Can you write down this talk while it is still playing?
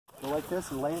like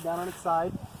this and lay it down on its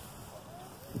side.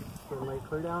 And lay it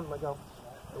clear down, let go.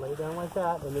 Lay it down like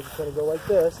that, and then it's going to go like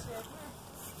this.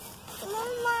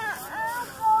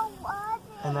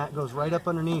 And that goes right up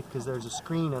underneath because there's a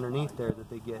screen underneath there that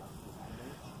they get.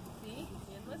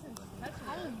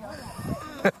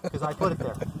 Because I put it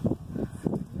there.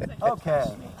 Okay.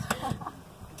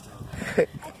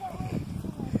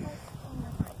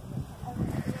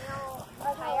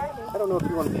 I don't know if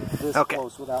you want to be this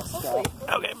close without stuff.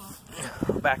 Okay.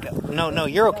 Back up. No,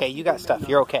 you're okay. You got stuff.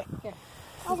 You're okay.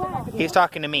 He's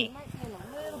talking to me.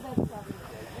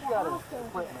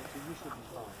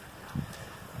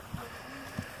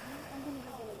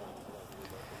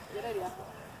 Good idea.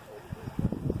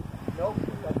 Nope.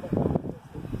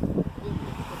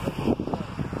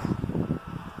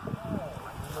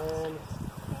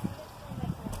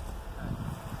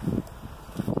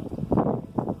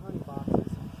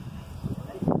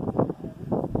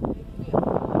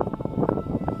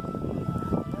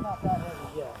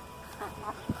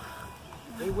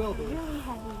 They will be. Really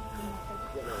heavy.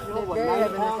 They're very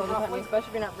heavy, especially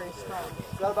if you're not very strong.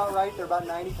 Is that about right? They're about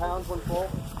 90 pounds when full?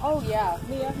 Oh, yeah.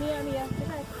 Mia.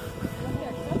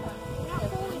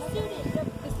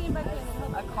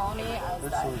 A colony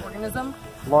as that organism.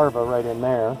 Larva right in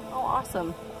there. Oh,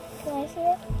 awesome. Can I see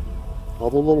it? All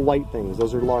the little white things,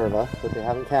 those are larvae that they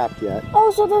haven't capped yet.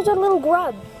 Oh, so those are little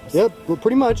grubs. Yep, well,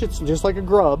 pretty much it's just like a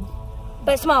grub.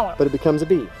 But smaller. But it becomes a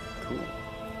bee.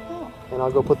 And I'll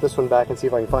go put this one back and see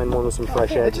if I can find one with some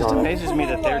fresh eggs It just on it. amazes me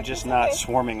that they're just not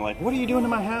swarming like, what are you doing to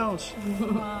my house?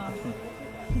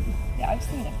 Yeah, I've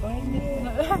seen it. Go ahead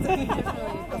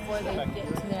and before they get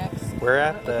to the next. We're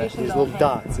at the... These little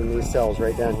dots in these cells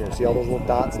right down here. See all those little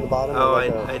dots in the bottom? Oh,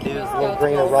 like I do. A little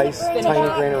grain of rice, tiny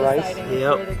grain of rice. Yep.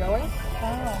 Where they're going.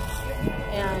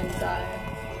 And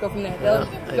go from there. They'll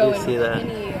I go do in see that.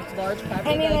 any large cavity.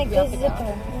 I mean, like this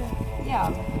zipper.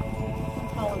 Yeah.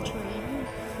 Hollow tree.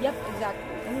 Yep, exactly.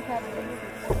 Any cavity.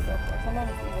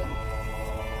 Sometimes it's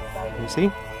even. You see?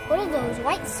 What are those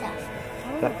white stuff?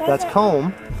 That's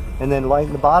comb. And then right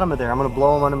in the bottom of there, I'm going to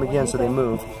blow them on them again so they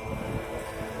move.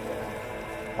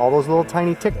 All those little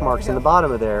tiny tick marks in the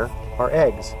bottom of there are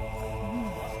eggs.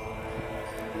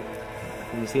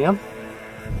 Can you see them?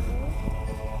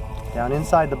 Down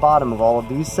inside the bottom of all of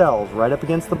these cells, right up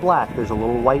against the black, there's a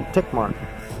little white tick mark.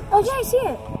 Oh, yeah, I see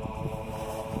it.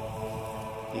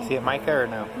 You see it, Micah, or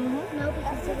no? No,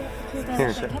 because Here,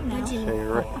 it's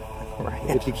right.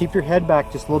 If you keep your head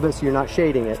back just a little bit so you're not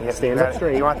shading it, stand up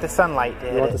straight. You want the sunlight to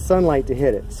hit You want the sunlight to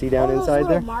hit it. See down All those inside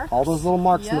there? little marks? All those little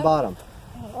marks in the bottom.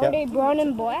 Are they brown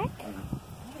and black?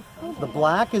 The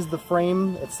black is the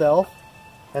frame itself,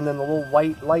 and then the little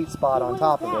white light spot on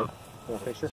top of it. Want a picture?